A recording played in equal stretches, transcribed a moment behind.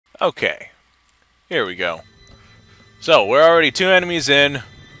Okay, here we go. So, we're already 2 enemies in,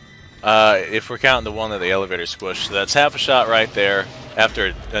 if we're counting the one that the elevator squished. So that's half a shot right there.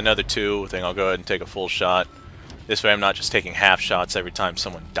 After another 2, then I'll go ahead and take a full shot. This way I'm not just taking half shots every time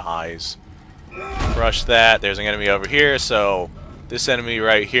someone dies. Crush that. There's an enemy over here, so this enemy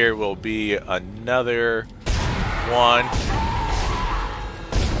right here will be another one.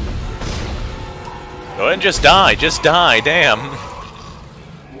 Go ahead and just die, damn.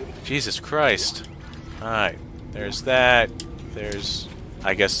 Jesus Christ. Alright, there's that. There's...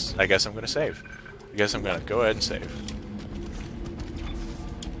 I guess I'm gonna save. I guess I'm gonna go ahead and save.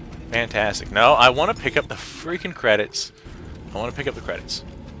 Fantastic. No, I want to pick up the freaking credits. I want to pick up the credits.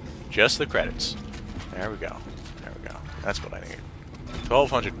 Just the credits. There we go. There we go. That's what I need.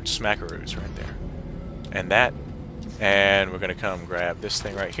 1,200 smackaroos right there. And that. And we're gonna come grab this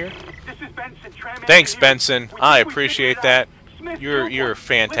thing right here. Thanks, Benson. I appreciate that. You're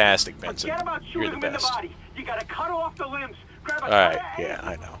fantastic, Benson. You're the best. Alright, yeah,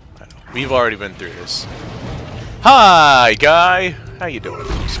 I know. We've already been through this. Hi, guy! How you doing,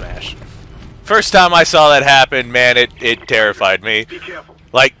 Smash? First time I saw that happen, man, it terrified me.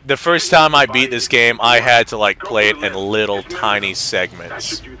 Like, the first time I beat this game, I had to, like, play it in little tiny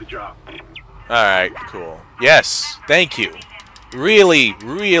segments. Alright, cool. Yes, thank you. Really,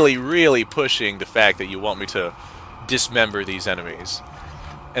 really, really pushing the fact that you want me to dismember these enemies.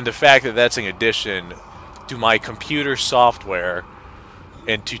 And the fact that that's an addition to my computer software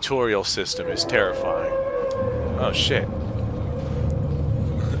and tutorial system is terrifying. Oh shit.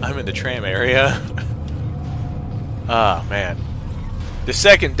 I'm in the tram area. Ah, man. The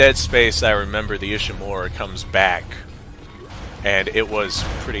second Dead Space, I remember the Ishimura comes back. And it was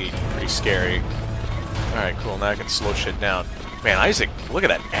pretty scary. Alright, cool, now I can slow shit down. Man, Isaac, look at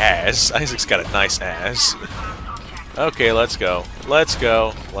that ass. Isaac's got a nice ass. Okay, let's go. Let's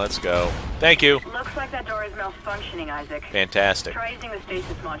go. Let's go. Thank you. Looks like that door is malfunctioning, Isaac. Fantastic. Try using the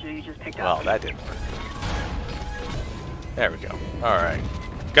stasis module you just picked up. Well, that didn't work. There we go. Alright.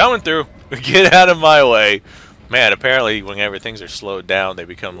 Coming through. Get out of my way. Man, apparently whenever things are slowed down, they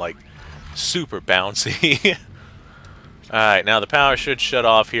become, like, super bouncy. Alright, now the power should shut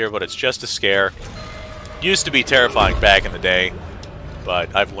off here, but it's just a scare. Used to be terrifying back in the day,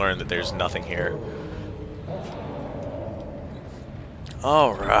 but I've learned that there's nothing here.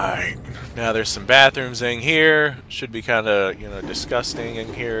 Alright. Now there's some bathrooms in here. Should be kind of, you know, disgusting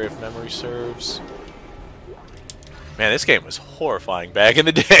in here if memory serves. Man, this game was horrifying back in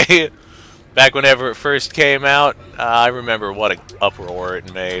the day. Back whenever it first came out, I remember what an uproar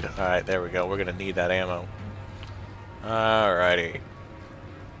it made. Alright, there we go. We're going to need that ammo. Alrighty.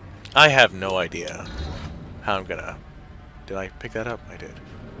 I have no idea how I'm going to... Did I pick that up? I did.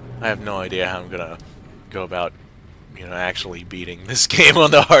 I have no idea how I'm going to go about, you know, actually beating this game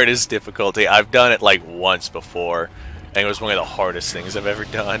on the hardest difficulty. I've done it like once before, and it was one of the hardest things I've ever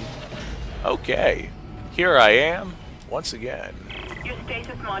done. Okay. Here I am, once again. Your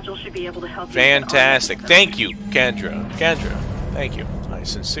stasis module should be able to help you. Fantastic. Thank you, Kendra. Kendra, thank you. I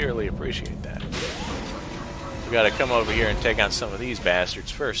sincerely appreciate that. We gotta come over here and take on some of these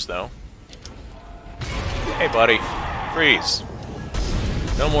bastards first, though. Hey, buddy. Freeze.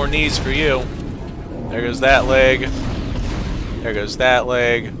 No more knees for you. There goes that leg. There goes that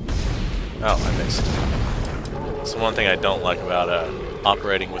leg. Oh, I missed. That's the one thing I don't like about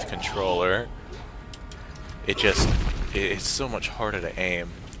operating with controller. It's so much harder to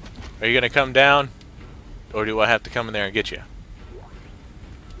aim. Are you gonna come down? Or do I have to come in there and get you?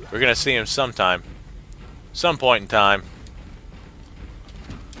 We're gonna see him sometime. Some point in time.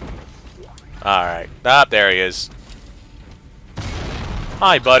 Alright. Ah, there he is.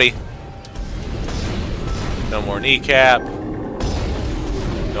 Hi, buddy. No more kneecap.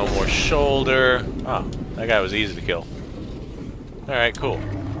 No more shoulder. Oh, that guy was easy to kill. Alright, cool.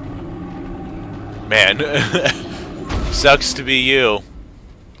 Man. Sucks to be you.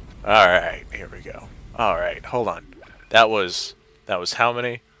 Alright, here we go. Alright, hold on. That was how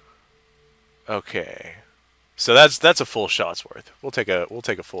many? Okay. So that's a full shot's worth. We'll take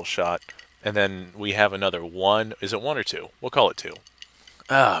a full shot. And then we have another one. Is it 1 or 2? We'll call it 2.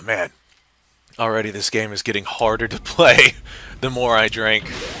 Ah, man. Already this game is getting harder to play the more I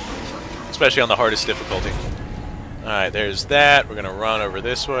drink. Especially on the hardest difficulty. Alright, there's that. We're gonna run over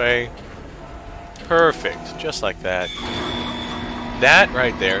this way. Perfect. Just like that. That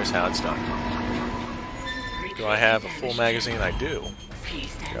right there is how it's done. Do I have a full magazine? I do.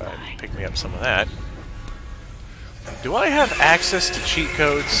 Go ahead and pick me up some of that. Do I have access to cheat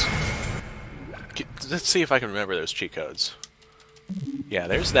codes? Let's see if I can remember those cheat codes. Yeah,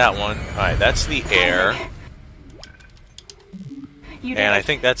 there's that one. Alright, that's the air. You And did. I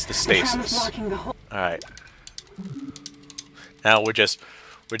think that's the The tram is stasis. blocking the whole. All right. Now we're just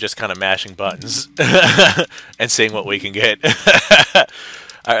kind of mashing buttons and seeing what we can get.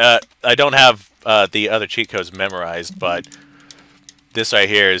 I don't have the other cheat codes memorized, but this right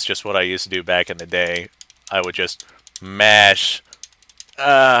here is just what I used to do back in the day. I would just mash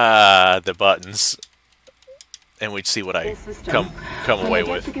the buttons, and we'd see what I come away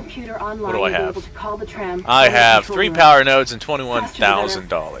with. What do I have? I have 3 power nodes and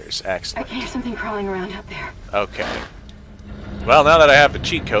 $21,000. Excellent. I can hear something crawling around out there. Okay. Well, now that I have the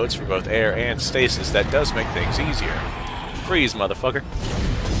cheat codes for both air and stasis, that does make things easier. Freeze, motherfucker.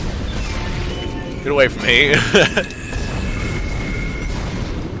 Get away from me.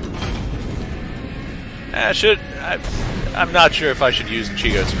 I'm not sure if I should use the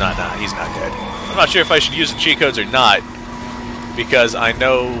cheat codes or not. Nah, he's not dead. I'm not sure if I should use the cheat codes or not, because I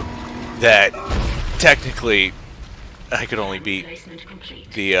know that technically I could only beat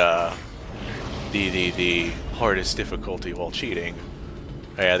the hardest difficulty while cheating.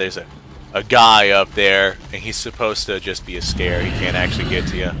 Oh, yeah, there's a guy up there, and he's supposed to just be a scare. He can't actually get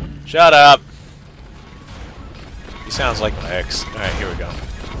to you. Shut up! He sounds like my ex. Alright, here we go.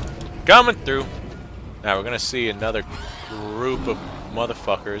 Coming through. Now we're gonna see another group of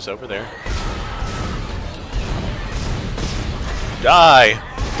motherfuckers over there. Die!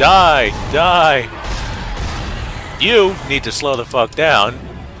 Die! Die! You need to slow the fuck down.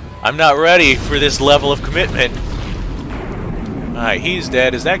 I'm not ready for this level of commitment. Alright, he's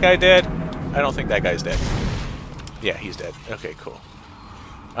dead. Is that guy dead? I don't think that guy's dead. Yeah, he's dead. Okay, cool.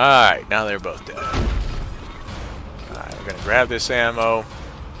 Alright, now they're both dead. Alright, we're gonna grab this ammo.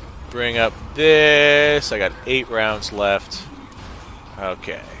 Bring up this. I got 8 rounds left.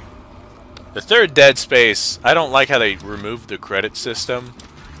 Okay. The third Dead Space, I don't like how they removed the credit system,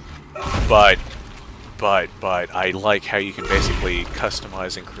 but I like how you can basically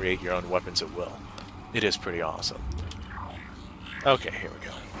customize and create your own weapons at will. It is pretty awesome. Okay, here we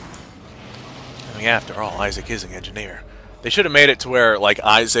go. I mean, after all, Isaac is an engineer. They should have made it to where, like,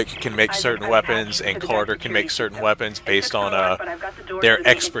 Isaac can make certain weapons and Carter can make certain weapons based on their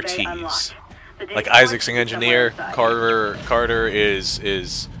expertise. Like, Isaac's an engineer, Carter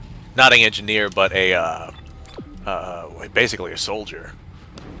is not an engineer, but basically a soldier.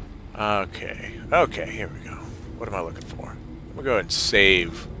 Okay, here we go. What am I looking for? I'm gonna go ahead and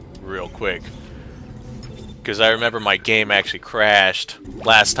save real quick, because I remember my game actually crashed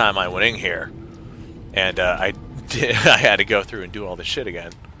last time I went in here, and I had to go through and do all this shit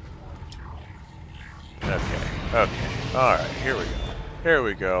again. Okay, alright, here we go. Here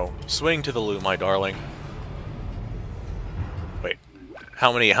we go. Swing to the loo, my darling. Wait,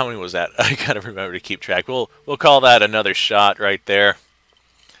 how many was that? I gotta remember to keep track. We'll call that another shot right there.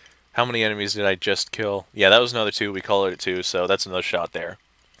 How many enemies did I just kill? Yeah, that was another 2. We call it a 2, so that's another shot there.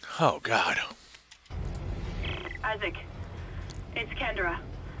 Oh, God. Isaac, it's Kendra.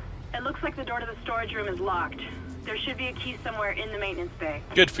 It looks like the door to the storage room is locked. There should be a key somewhere in the maintenance bay.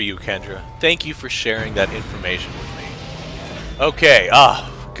 Good for you, Kendra. Thank you for sharing that information with me. Okay,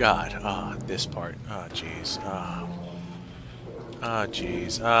 oh, God. Oh, this part. Oh, jeez. Oh,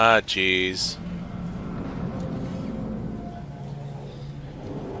 jeez. Ah, jeez.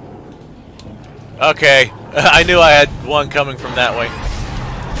 Okay, I knew I had one coming from that way.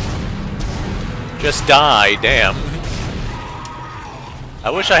 Just die, damn.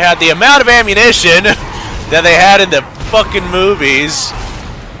 I wish I had the amount of ammunition that they had in the fucking movies.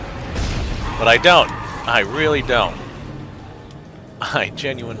 But I don't. I really don't. I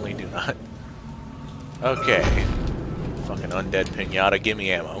genuinely do not. Okay. Fucking undead pinata, give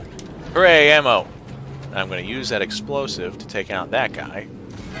me ammo. Hooray, ammo! I'm gonna use that explosive to take out that guy.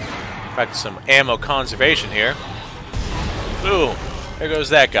 Practice some ammo conservation here. Boom! There goes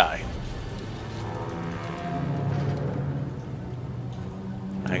that guy.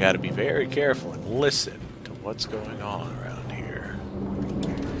 I gotta be very careful and listen to what's going on around here.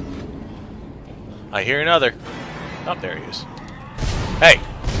 I hear another. Oh, there he is. Hey!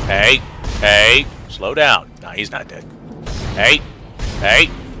 Hey! Hey! Slow down. Nah, he's not dead. Hey! Hey!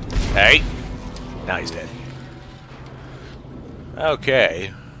 Hey! Nah, he's dead.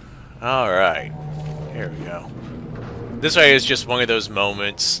 Okay. Alright. Here we go. This right here is just one of those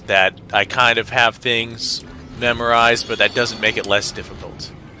moments that I kind of have things memorized, but that doesn't make it less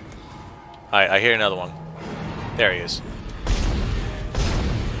difficult. I hear another one. There he is.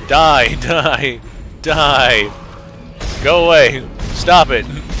 Die! Die! Die! Go away! Stop it!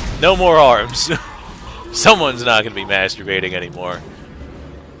 No more arms! Someone's not going to be masturbating anymore.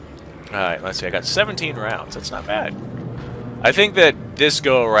 Alright, let's see. I got 17 rounds. That's not bad. I think that this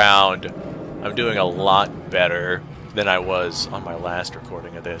go around, I'm doing a lot better than I was on my last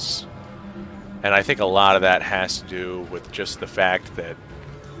recording of this. And I think a lot of that has to do with just the fact that...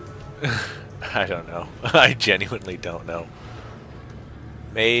 I don't know. I genuinely don't know.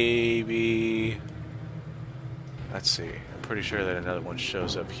 Maybe... Let's see. I'm pretty sure that another one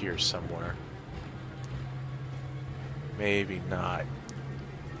shows up here somewhere. Maybe not.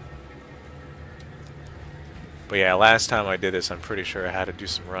 But yeah, last time I did this, I'm pretty sure I had to do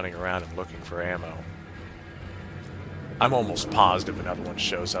some running around and looking for ammo. I'm almost positive another one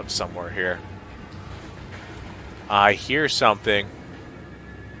shows up somewhere here. I hear something.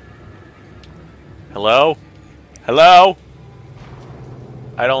 Hello? Hello?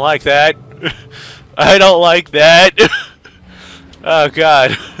 I don't like that. I don't like that. Oh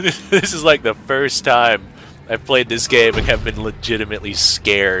god. This is like the first time I've played this game and have been legitimately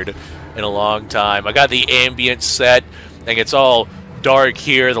scared in a long time. I got the ambience set, and it's all dark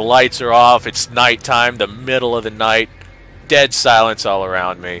here, the lights are off, it's nighttime, the middle of the night, dead silence all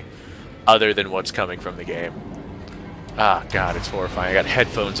around me, other than what's coming from the game. Ah, god, it's horrifying. I got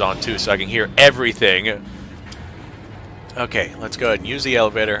headphones on too, so I can hear everything. Okay, let's go ahead and use the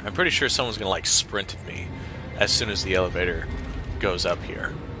elevator. I'm pretty sure someone's gonna, like, sprint at me as soon as the elevator goes up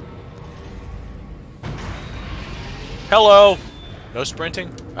here. Hello! No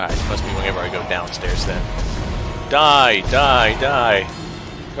sprinting? Alright, must be whenever I go downstairs then. Die, die, die.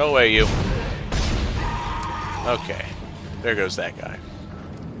 Go away, you. Okay. There goes that guy.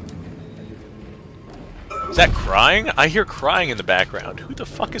 Is that crying? I hear crying in the background. Who the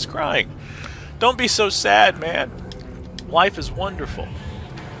fuck is crying? Don't be so sad, man. Life is wonderful.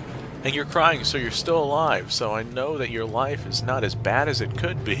 And you're crying so you're still alive, so I know that your life is not as bad as it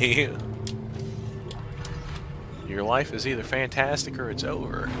could be. Your life is either fantastic or it's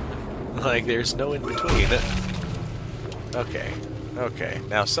over. Like, there's no in between. Okay. Okay.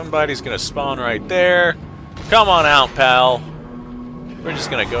 Now somebody's gonna spawn right there. Come on out, pal. We're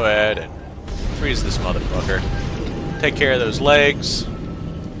just gonna go ahead and freeze this motherfucker. Take care of those legs.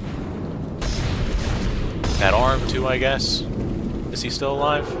 That arm, too, I guess. Is he still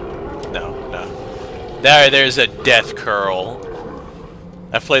alive? No, no. There's a death curl.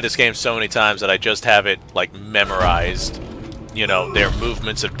 I've played this game so many times that I just have it, like, memorized. You know, their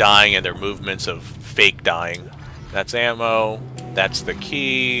movements of dying and their movements of fake dying. That's ammo. That's the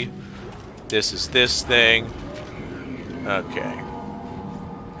key. This is this thing. Okay.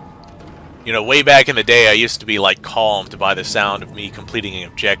 You know, way back in the day, I used to be, like, calmed by the sound of me completing an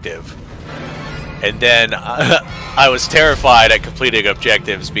objective. And then I was terrified at completing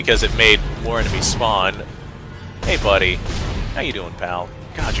objectives because it made more enemies spawn. Hey, buddy. How you doing, pal?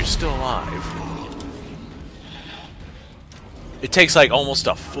 God, you're still alive. It takes, like, almost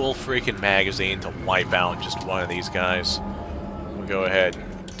a full freaking magazine to wipe out just one of these guys. We'll go ahead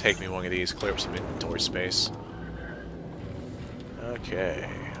and take me one of these, clear up some inventory space. Okay.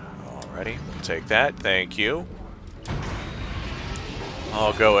 Alrighty, we'll take that. Thank you.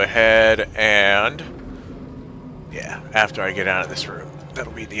 I'll go ahead and... yeah, after I get out of this room.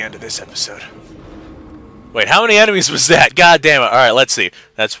 That'll be the end of this episode. Wait, how many enemies was that? God damn it. Alright, let's see.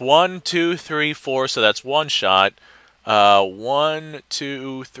 That's 1, 2, 3, 4, so that's one shot. 1,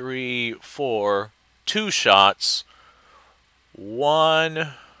 2, 3, 4. 2 shots. 1,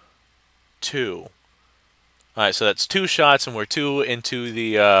 2. Alright, so that's 2 shots, and we're 2 into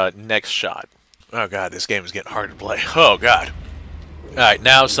the next shot. Oh god, this game is getting hard to play. Oh god. Alright,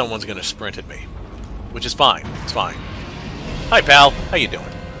 now someone's gonna sprint at me. Which is fine. It's fine. Hi, pal. How you doing?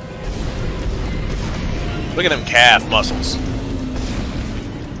 Look at them calf muscles.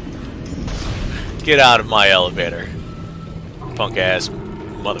 Get out of my elevator. Punk-ass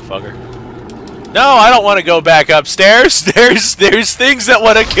motherfucker. No, I don't want to go back upstairs. There's things that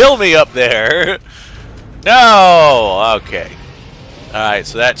want to kill me up there. No! Okay. Alright,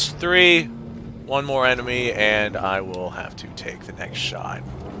 so that's 3. One more enemy, and I will have to take the next shot.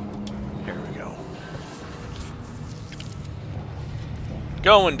 Here we go.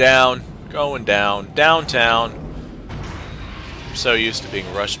 Going down. Going down. Downtown. I'm so used to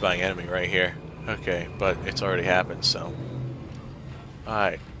being rushed by an enemy right here. Okay, but it's already happened, so...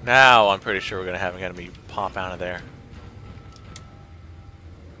 alright, now I'm pretty sure we're going to have an enemy pop out of there.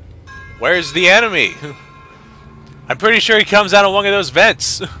 Where's the enemy? I'm pretty sure he comes out of one of those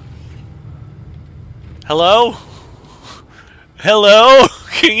vents. Hello? Hello?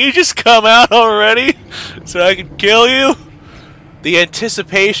 Can you just come out already so I can kill you? The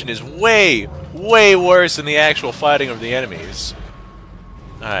anticipation is way, way worse than the actual fighting of the enemies.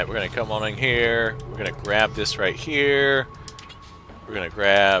 Alright, we're going to come on in here. We're going to grab this right here. We're going to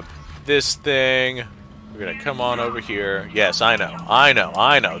grab this thing. We're going to come on over here. Yes, I know. I know.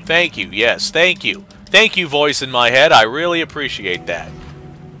 I know. Thank you. Yes, thank you. Thank you, voice in my head. I really appreciate that.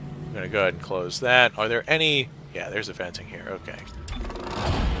 I'm gonna go ahead and close that. Are there any... Yeah, there's a venting here. Okay.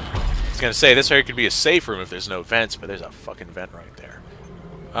 I was gonna say, this area could be a safe room if there's no vents, but there's a fucking vent right there.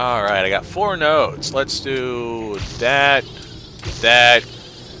 Alright, I got 4 nodes. Let's do that, that.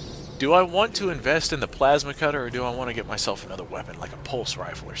 Do I want to invest in the plasma cutter, or do I want to get myself another weapon, like a pulse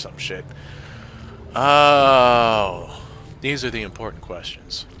rifle or some shit? Oh, these are the important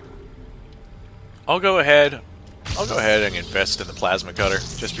questions. I'll go ahead and invest in the plasma cutter,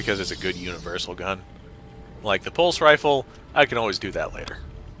 just because it's a good universal gun. Like the pulse rifle, I can always do that later.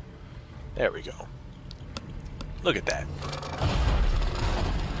 There we go. Look at that.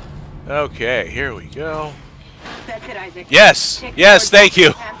 Okay, here we go. That's it, Isaac. Yes! Yes, thank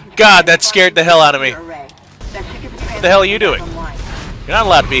you! God, that scared the hell out of me. What the hell are you doing? You're not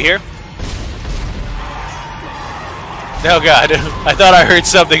allowed to be here. Oh god, I thought I heard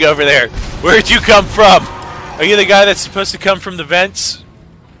something over there. Where'd you come from? Are you the guy that's supposed to come from the vents?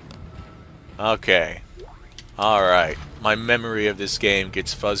 Okay. Alright. My memory of this game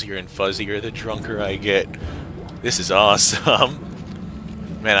gets fuzzier and fuzzier the drunker I get. This is awesome.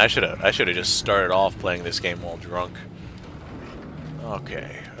 Man, I should have just started off playing this game while drunk.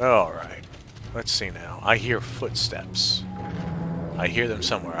 Okay. Alright. Let's see now. I hear footsteps. I hear them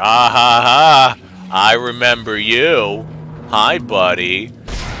somewhere. Ah ha ha! I remember you. Hi, buddy.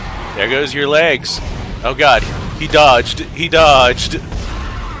 There goes your legs. Oh god, he dodged. He dodged.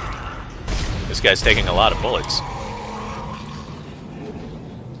 This guy's taking a lot of bullets.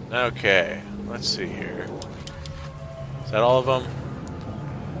 Okay, let's see here. Is that all of them?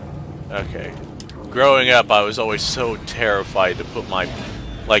 Okay. Growing up, I was always so terrified to put my...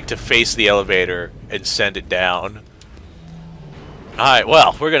 to face the elevator and send it down. Alright,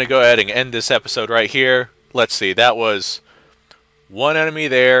 well, we're going to go ahead and end this episode right here. Let's see, that was 1 enemy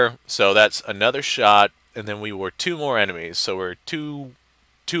there, so that's another shot, and then we were 2 more enemies, so we're two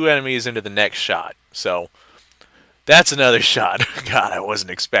enemies into the next shot. So, that's another shot. God, I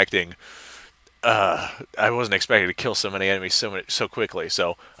wasn't expecting to kill so many enemies so quickly.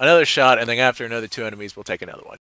 So, another shot, and then after another 2 enemies, we'll take another one.